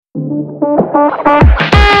You're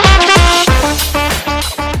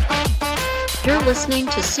listening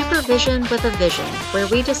to Supervision with a Vision, where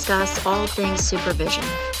we discuss all things supervision.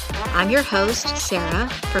 I'm your host, Sarah,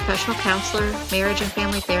 professional counselor, marriage and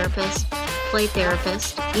family therapist, play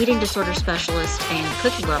therapist, eating disorder specialist, and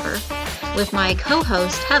cookie lover, with my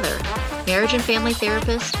co-host, Heather, marriage and family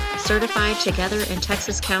therapist, certified Together in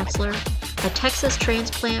Texas counselor, a Texas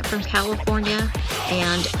transplant from California,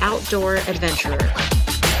 and outdoor adventurer.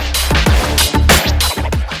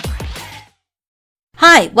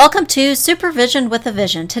 Hi, welcome to Supervision with a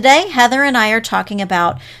Vision. Today, Heather and I are talking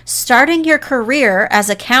about starting your career as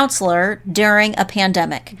a counselor during a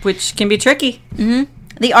pandemic. Which can be tricky. Mm-hmm.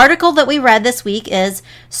 The article that we read this week is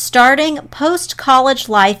Starting Post-College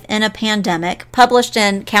Life in a Pandemic, published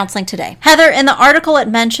in Counseling Today. Heather, in the article it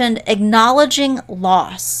mentioned acknowledging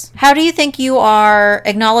loss. How do you think you are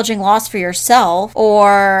acknowledging loss for yourself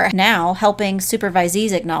or now helping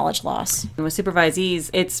supervisees acknowledge loss? With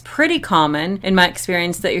supervisees, it's pretty common in my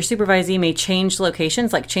experience that your supervisee may change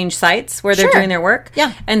locations, like change sites where they're doing their work.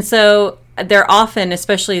 Yeah. And so they're often,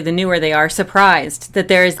 especially the newer they are, surprised that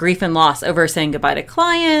there is grief and loss over saying goodbye to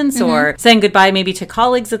clients or saying goodbye maybe to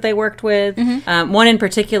colleagues that they worked with. One in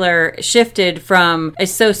particular shifted from a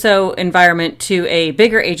so-so environment to a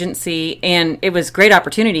bigger agency, and it was great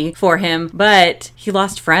opportunity for him, but he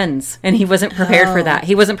lost friends, and he wasn't prepared for that.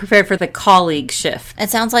 He wasn't prepared for the colleague shift. It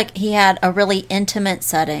sounds like he had a really intimate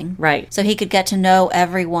setting. Right. So he could get to know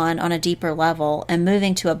everyone on a deeper level, and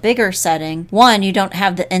moving to a bigger setting, one, you don't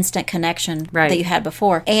have the instant connection that you had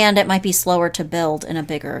before, and it might be slower to build in a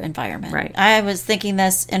bigger environment. Right. I was thinking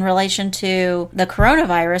this in relation to the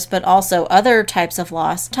coronavirus, but also other types of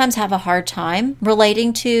loss. Sometimes have a hard time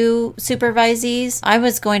relating to supervisees. I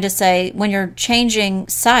was going to say when you're changing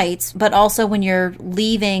sites, but also when you're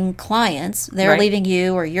leaving clients, they're leaving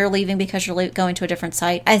you or you're leaving because you're going to a different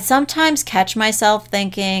site. I sometimes catch myself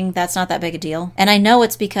thinking that's not that big a deal. And I know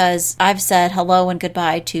it's because I've said hello and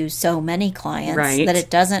goodbye to so many clients that it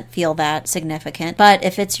doesn't feel that significant. But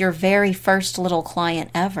if it's your very first little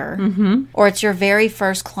client ever, or it's your very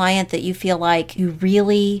first client that you feel like you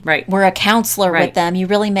really were a counselor with them, you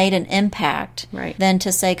really made an impact, then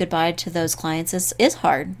to say goodbye to those clients is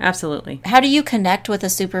hard. Absolutely. How do you connect with a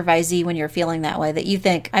supervisee when you're feeling that way, that you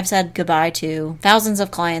think, I've said goodbye to thousands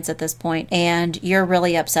of clients at this point, and you're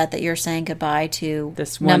really upset that you're saying goodbye to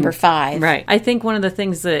this number 5? Right. I think one of the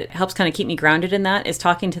things that helps kind of keep me grounded in that is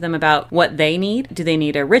talking to them about what they need. Do they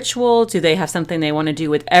need a ritual? Do they have something they want to do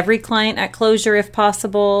with every client at closure if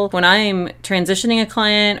possible? When I'm transitioning a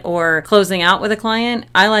client or closing out with a client,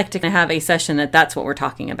 I like to have a session that's what we're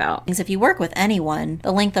talking about. Because if you work with anyone,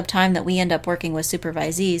 the length of time that we end up working with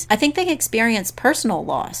supervisees, I think they experience personal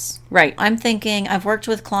loss. Right. I'm thinking I've worked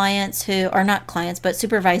with clients who are not clients, but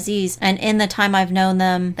supervisees, and in the time I've known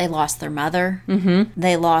them, they lost their mother.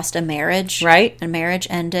 They lost a marriage. A marriage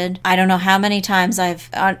ended. I don't know how many times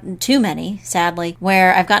too many, sadly,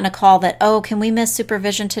 where I've gotten a call that, can we miss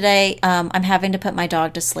supervision today? I'm having to put my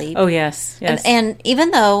dog to sleep. Oh, yes. And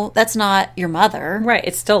even though that's not your mother.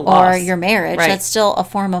 It's still loss. Or your marriage. That's still a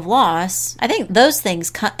form of loss. I think those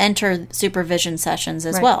things enter supervision sessions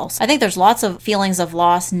as well. So I think there's lots of feelings of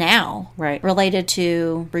loss now. Related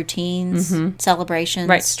to routines,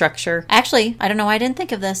 celebrations. Structure. Actually, I don't know why I didn't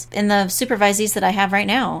think of this. In the supervisees that I have right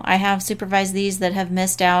now, I have supervisees that have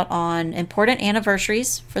missed out on important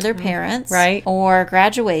anniversaries for their parents. Or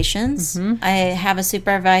graduations. I have a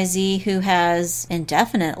supervisee who has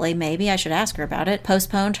indefinitely, maybe I should ask her about it,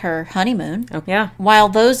 postponed her honeymoon. While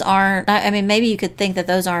those aren't, maybe you could think that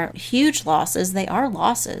those aren't huge losses, they are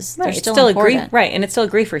losses. They're still important. And it's still a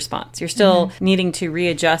grief response. You're still needing to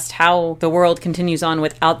readjust how the world continues on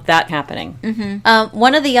without that happening.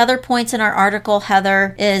 One of the other points in our article,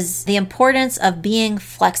 Heather, is the importance of being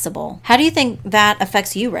flexible. How do you think that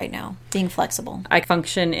affects you right now, being flexible? I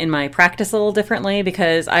function in my practice a little differently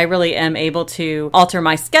because I really am able to alter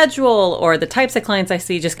my schedule or the types of clients I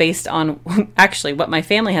see just based on actually what my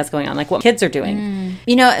family has going on, like what kids are doing.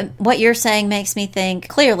 You know, what you're saying makes me think,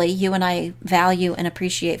 clearly, you and I value and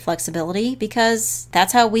appreciate flexibility because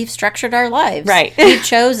that's how we've structured our lives. We've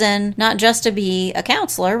chosen not just to be a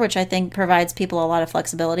counselor, which I think provides people a lot of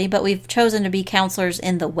flexibility, but we've chosen to be counselors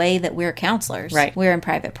in the way that we're counselors. We're in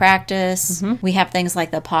private practice. We have things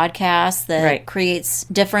like the podcast that creates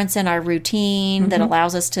difference in our routine, that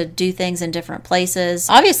allows us to do things in different places.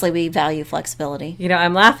 Obviously, we value flexibility. You know,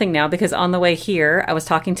 I'm laughing now because on the way here, I was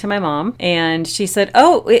talking to my mom and she said,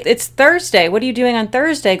 it's Thursday. What are you doing on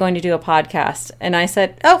Thursday? Going to do a podcast? And I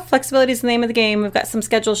said, flexibility is the name of the game. We've got some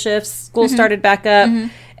schedule shifts. School started back up.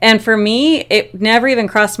 And for me, it never even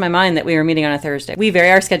crossed my mind that we were meeting on a Thursday. We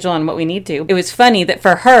vary our schedule on what we need to. It was funny that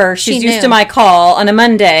for her, she's used to my call on a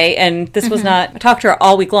Monday, and this was not, I talked to her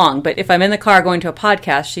all week long, but if I'm in the car going to a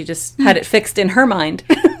podcast, she just had it fixed in her mind.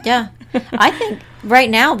 Yeah. I think right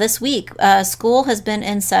now, this week, school has been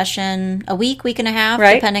in session a week and a half,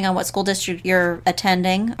 depending on what school district you're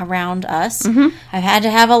attending around us. I've had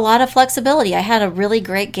to have a lot of flexibility. I had a really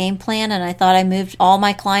great game plan, and I thought I moved all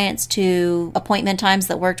my clients to appointment times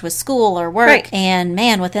that worked with school or work. Right. And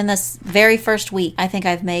man, within this very first week, I think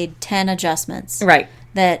I've made 10 adjustments. Right.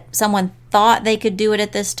 That someone thought they could do it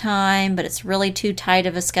at this time, but it's really too tight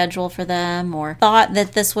of a schedule for them, or thought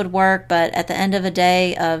that this would work, but at the end of a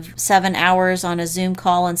day of 7 hours on a Zoom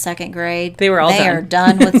call in second grade, they are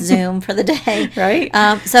done with Zoom for the day. Right.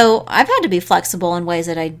 So I've had to be flexible in ways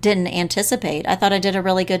that I didn't anticipate. I thought I did a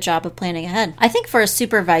really good job of planning ahead. I think for a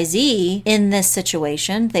supervisee in this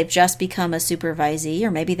situation, they've just become a supervisee,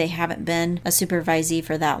 or maybe they haven't been a supervisee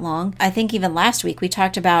for that long. I think even last week we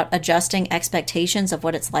talked about adjusting expectations of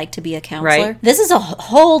what it's like to be a counselor. Right. This is a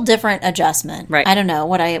whole different adjustment. Right. I don't know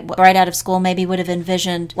what I right out of school maybe would have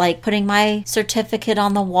envisioned, like putting my certificate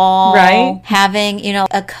on the wall, having,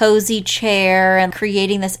 a cozy chair and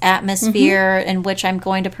creating this atmosphere in which I'm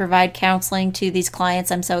going to provide counseling to these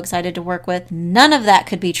clients I'm so excited to work with. None of that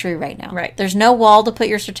could be true right now. Right. There's no wall to put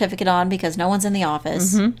your certificate on because no one's in the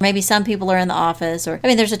office. Maybe some people are in the office, or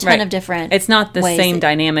there's a ton of different It's not the same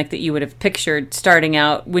dynamic that you would have pictured starting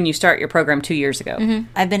out when you start your program 2 years ago.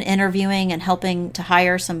 I've been interviewing and helping to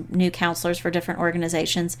hire some new counselors for different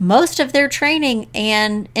organizations. Most of their training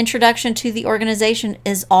and introduction to the organization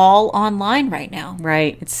is all online right now.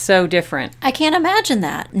 Right. It's so different. I can't imagine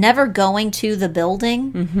that. Never going to the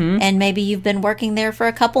building, and maybe you've been working there for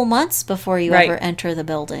a couple months before you ever enter the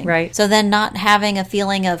building. Right. So then not having a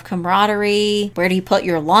feeling of camaraderie. Where do you put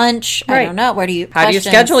your lunch? I don't know. How do you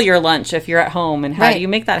schedule your lunch if you're at home, and how do you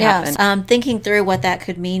make that happen? Thinking through what that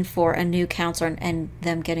could mean for a new counselor and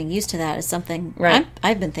them getting used to that is something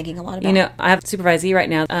I've been thinking a lot about. I have a supervisee right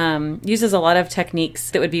now, uses a lot of techniques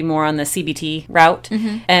that would be more on the CBT route,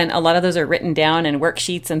 and a lot of those are written down in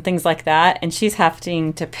worksheets and things like that, and she's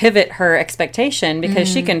having to pivot her expectation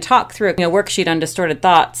because she can talk through a worksheet on distorted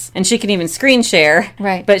thoughts, and she can even screen share.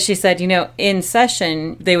 Right. But she said, in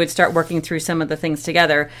session, they would start working through some of the things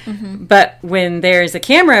together, but when there's a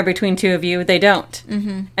camera between two of you, they don't.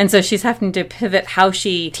 And so she's having to pivot how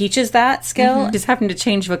she teaches that skill. She's having to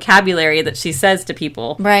change vocabulary that she says to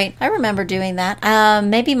people. Right. I remember doing that.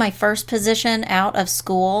 Maybe my first position out of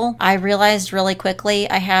school, I realized really quickly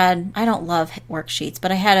I don't love worksheets,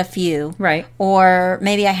 but I had a few. Right. Or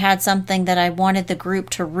maybe I had something that I wanted the group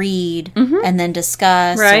to read and then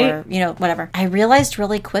discuss or, whatever. I realized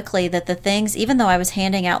really quickly that the things, even though I was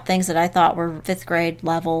handing out things that I thought were fifth grade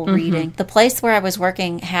level reading, the place where I was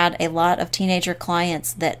working had a lot of teenager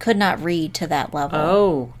clients that could not read to that level.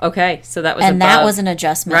 Oh, okay. So that was that was an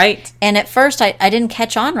adjustment. Right. And at first I didn't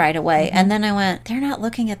catch on right away. And then I went, they're not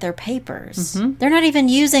looking at their papers. They're not even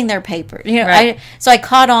using their paper. So I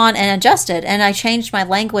caught on and adjusted, and I changed my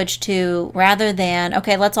language to, rather than,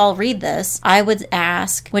 okay, let's all read this, I would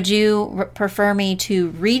ask, would you prefer me to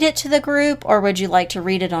read it to the group, or would you like to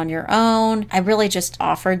read it on your own? I really just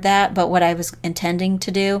offered that, but what I was intending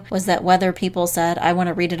to do was that whether people said, I want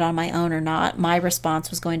to read it on my own or not, my response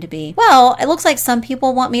was going to be, well, it looks like some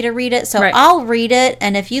people want me to read it, so I'll read it,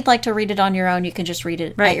 and if you'd like to read it on your own, you can just read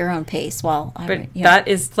it at your own pace. That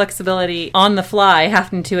is flexibility on the fly,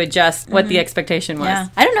 having to adjust what the expectation was. Yeah.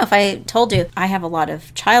 I don't know if I told you, I have a lot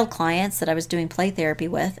of child clients that I was doing play therapy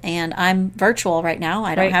with, and I'm virtual right now.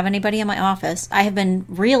 I don't have anybody in my office. I have been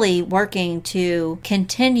really working to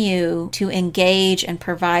continue to engage and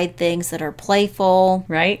provide things that are playful.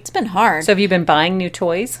 Right. It's been hard. So have you been buying new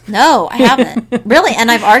toys? No, I haven't. Really.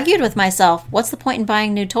 And I've argued with myself, what's the point in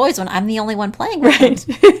buying new toys when I'm the only one playing with them? So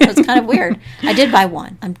it's kind of weird. I did buy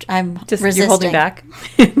one. I'm just resisting. You're holding back.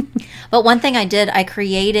 But one thing I did, I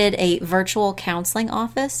created a virtual counseling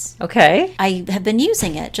office. Okay. I have been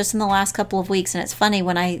using it just in the last couple of weeks, and it's funny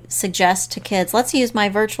when I suggest to kids, let's use my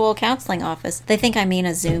virtual counseling office. They think I mean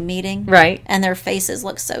a Zoom meeting. Right. And their faces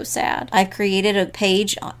look so sad. I've created a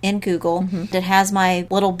page in Google that has my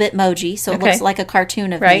little Bitmoji, so it looks like a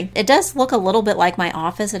cartoon of me. It does look a little bit like my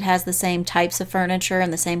office. It has the same types of furniture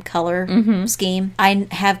and the same color scheme. I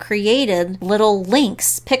have created little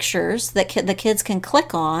links, pictures that the kids can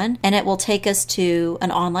click on, and it will take us to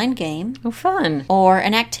an online game. Oh, fun. Or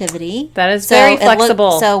an activity. That is very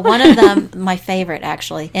flexible. So one of them, my favorite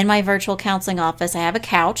actually, in my virtual counseling office, I have a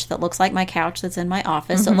couch that looks like my couch that's in my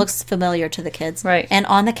office. So it looks familiar to the kids. Right. And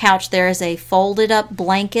on the couch, there is a folded up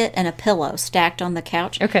blanket and a pillow stacked on the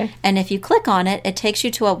couch. Okay. And if you click on it, it takes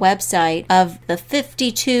you to a website of the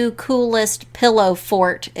 52 coolest pillow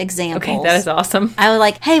fort examples. Okay, that is awesome. I was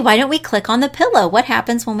like, hey, why don't we click on the pillow? What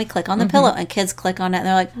happens when we click on the pillow? And kids click on it and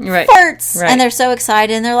they're like, Right. forts. Right. And they're so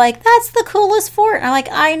excited and they're like, that's the coolest fort. And I'm like,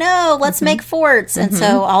 I know, let's make forts. And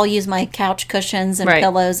so I'll use my couch cushions and Right.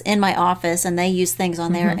 pillows in my office and they use things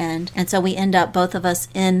on their end. And so we end up, both of us,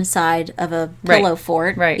 inside of a pillow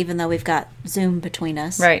fort, Right. even though we've got Zoom between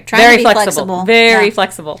us. Right. Trying Very to be flexible. Very Yeah.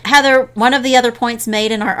 flexible. Heather, one of the other points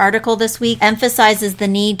made in our article this week emphasizes the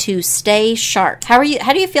need to stay sharp. How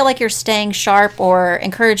do you feel like you're staying sharp or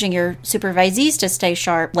encouraging your supervisees to stay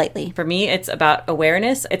sharp lately? For me, it's about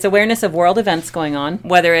awareness. It's awareness of world events going on,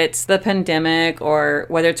 whether it's the pandemic or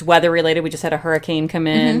whether it's weather related. We just had a hurricane come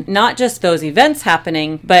in. Not just those events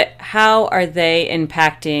happening, but how are they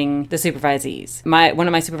impacting the supervisees? One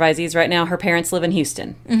of my supervisees right now, her parents live in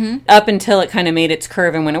Houston. Up until it kind of made its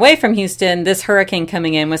curve and went away from Houston, this hurricane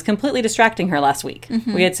coming in was completely distracting her last week.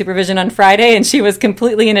 We had supervision on Friday and she was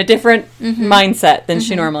completely in a different mindset than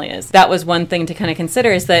she normally is. That was one thing to kind of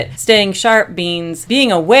consider, is that staying sharp means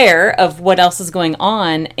being aware of what else is going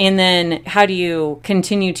on, and then how do you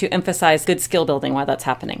continue to emphasize good skill building while that's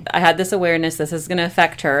happening. I had this awareness, this is going to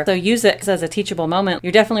affect her, so use it as a teachable moment.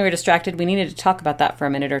 You definitely were distracted. We needed to talk about that for a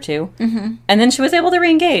minute or two. And then she was able to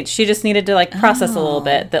re-engage. She just needed to process a little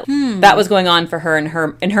bit that that was going on for her in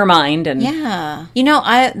her mind. And yeah,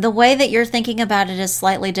 the way that you're thinking about it is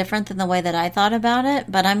slightly different than the way that I thought about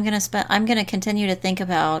it, but I'm gonna continue to think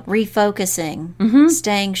about refocusing,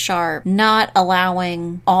 staying sharp, not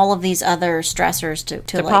allowing all of these other stressors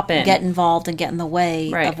to pop in, get involved and get in the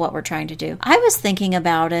way of what we're trying to do. I was thinking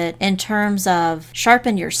about it in terms of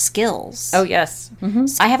sharpen your skills. Oh yes.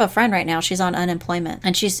 I have a friend right now, she's on unemployment,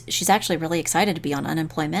 and she's actually really excited to be on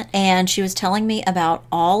unemployment, and she was telling me about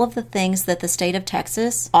all of the things that the state of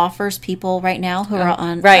Texas offers people right now who are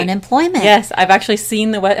on unemployment. Yes, I've actually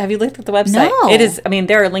seen have you looked at the website? No. It is,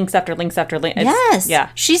 there are links after links after links. Yes. Yeah.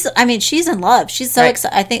 She's in love. She's so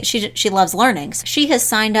excited. I think she loves learning. She has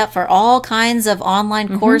signed up for all kinds of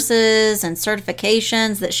online courses and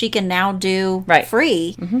certifications that she can now do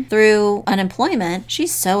free through unemployment.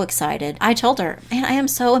 She's so excited. I told her, man, I am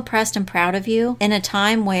so impressed and proud of you in a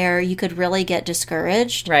time where you could really get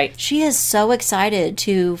discouraged. Right. She is so excited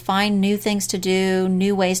to find new things to do,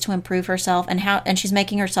 new ways to improve herself, and she's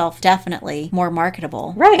making herself definitely more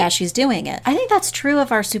marketable as she's doing it. I think that's true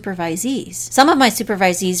of our supervisees. Some of my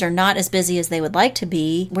supervisees are not as busy as they would like to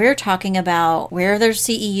be. We're talking about where there's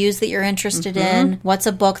CEUs that you're interested in, what's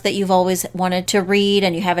a book that you've always wanted to read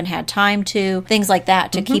and you haven't had time to, things like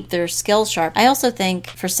that to keep their skills sharp. I also think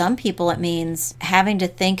for some people it means having to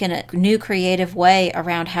think in a new creative way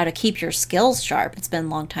around how to keep your skills sharp. It's been a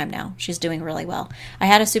long time now. She's doing really well. I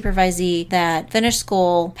had a supervisee that finished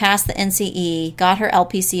school, passed the NCE, got her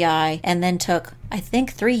LPCI, and then took, I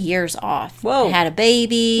think, 3 years off. Whoa. Had a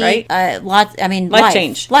baby. Right. Life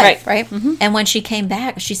change. Life, right? And when she came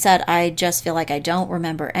back, she said, I just feel like I don't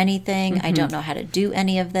remember anything. I don't know how to do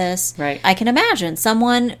any of this. Right. I can imagine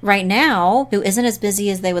someone right now who isn't as busy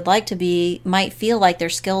as they would like to be might feel like their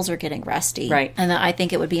skills are getting rusty. Right. And I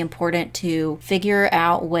think it would be important to figure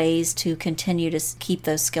out ways to continue to keep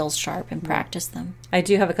those skills sharp and practice them. I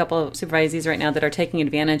do have a couple of supervisees right now that are taking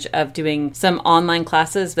advantage of doing some online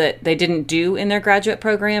classes that they didn't do in their graduate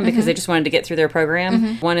program because they just wanted to get through their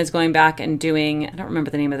program. One is going back and doing, I don't remember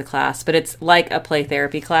the name of the class, but it's like a play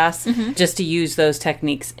therapy class, just to use those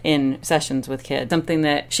techniques in sessions with kids. Something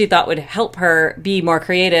that she thought would help her be more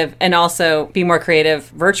creative and also be more creative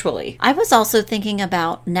virtually. I was also thinking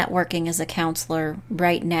about networking as a counselor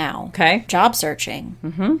right now. Okay. Job searching.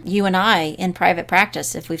 You and I in private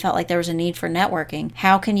practice, if we felt like there was a need for networking,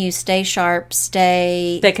 how can you stay sharp,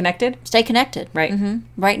 stay connected? Stay connected. Right.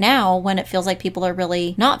 Right now, when it feels like people are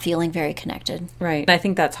really not feeling very connected. Right. I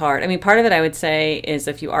think that's hard. I mean, part of it I would say is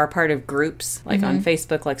if you are part of groups, like on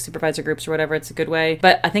Facebook, like supervisor groups or whatever, it's a good way.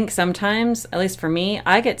 But I think sometimes, at least for me,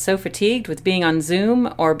 I get so fatigued with being on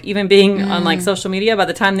Zoom or even being on like social media. By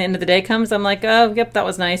the time the end of the day comes, I'm like, oh, yep, that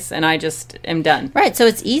was nice. And I just am done. Right. So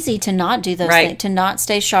it's easy to not do those things, to not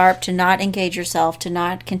stay sharp, to not engage yourself, to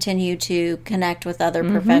not continue to connect with other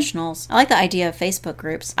professionals. I like the idea of Facebook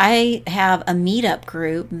groups. I have a meetup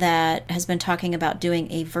group that has been talking talking about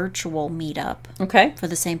doing a virtual meetup. Okay. For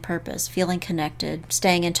the same purpose, feeling connected,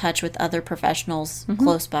 staying in touch with other professionals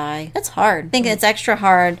close by. It's hard. I think it's extra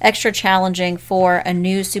hard, extra challenging for a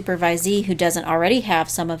new supervisee who doesn't already have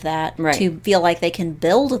some of that to feel like they can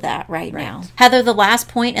build that right now. Heather, the last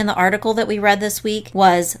point in the article that we read this week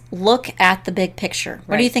was look at the big picture.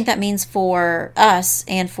 What do you think that means for us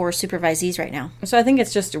and for supervisees right now? So I think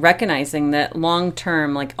it's just recognizing that long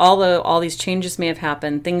term, like although all these changes may have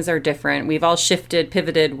happened, things are different. We've all shifted,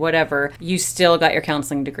 pivoted, whatever. You still got your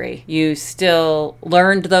counseling degree. You still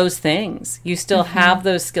learned those things. You still have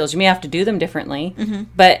those skills. You may have to do them differently,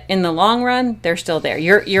 but in the long run, they're still there.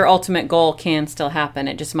 Your ultimate goal can still happen.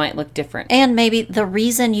 It just might look different. And maybe the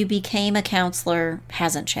reason you became a counselor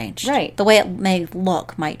hasn't changed. Right. The way it may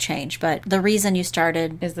look might change, but the reason you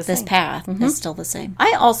started is this path is still the same.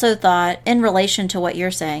 I also thought, in relation to what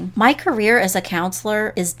you're saying, my career as a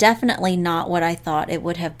counselor is definitely not what I thought it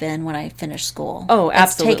would have been when I finished school. Oh,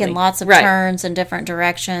 absolutely. It's taken lots of turns in different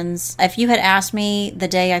directions. If you had asked me the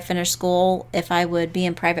day I finished school if I would be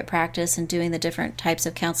in private practice and doing the different types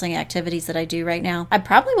of counseling activities that I do right now, I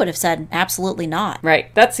probably would have said absolutely not.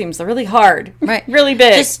 Right. That seems really hard. Right. Really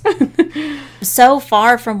big. Just so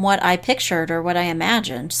far from what I pictured or what I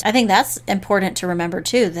imagined. I think that's important to remember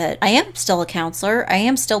too, that I am still a counselor. I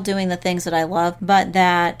am still doing the things that I love, but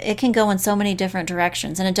that it can go in so many different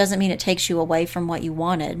directions. And it doesn't mean it takes you away from what you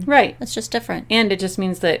wanted. Right. It's just different. And it just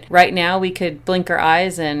means that right now we could blink our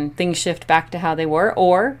eyes and things shift back to how they were,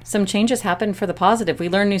 or some changes happen for the positive. We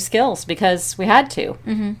learn new skills because we had to.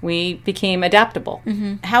 We became adaptable.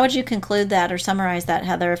 How would you conclude that or summarize that,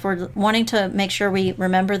 Heather? If we're wanting to make sure we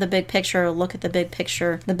remember the big picture, look at the big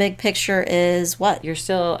picture is what? You're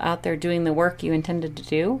still out there doing the work you intended to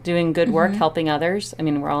do, doing good work, helping others. I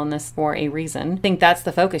mean, we're all in this for a reason. I think that's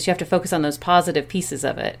the focus. You have to focus on those positive pieces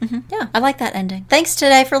of it. Yeah, I like that ending. Thanks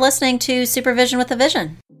today for listening to Supervision with a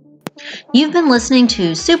Vision. You've been listening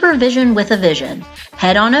to Supervision with a Vision.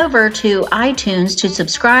 Head on over to iTunes to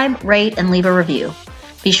subscribe, rate, and leave a review.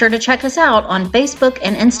 Be sure to check us out on Facebook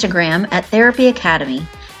and Instagram at Therapy Academy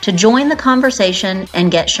to join the conversation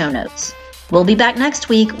and get show notes. We'll be back next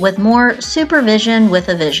week with more Supervision with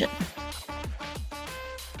a Vision.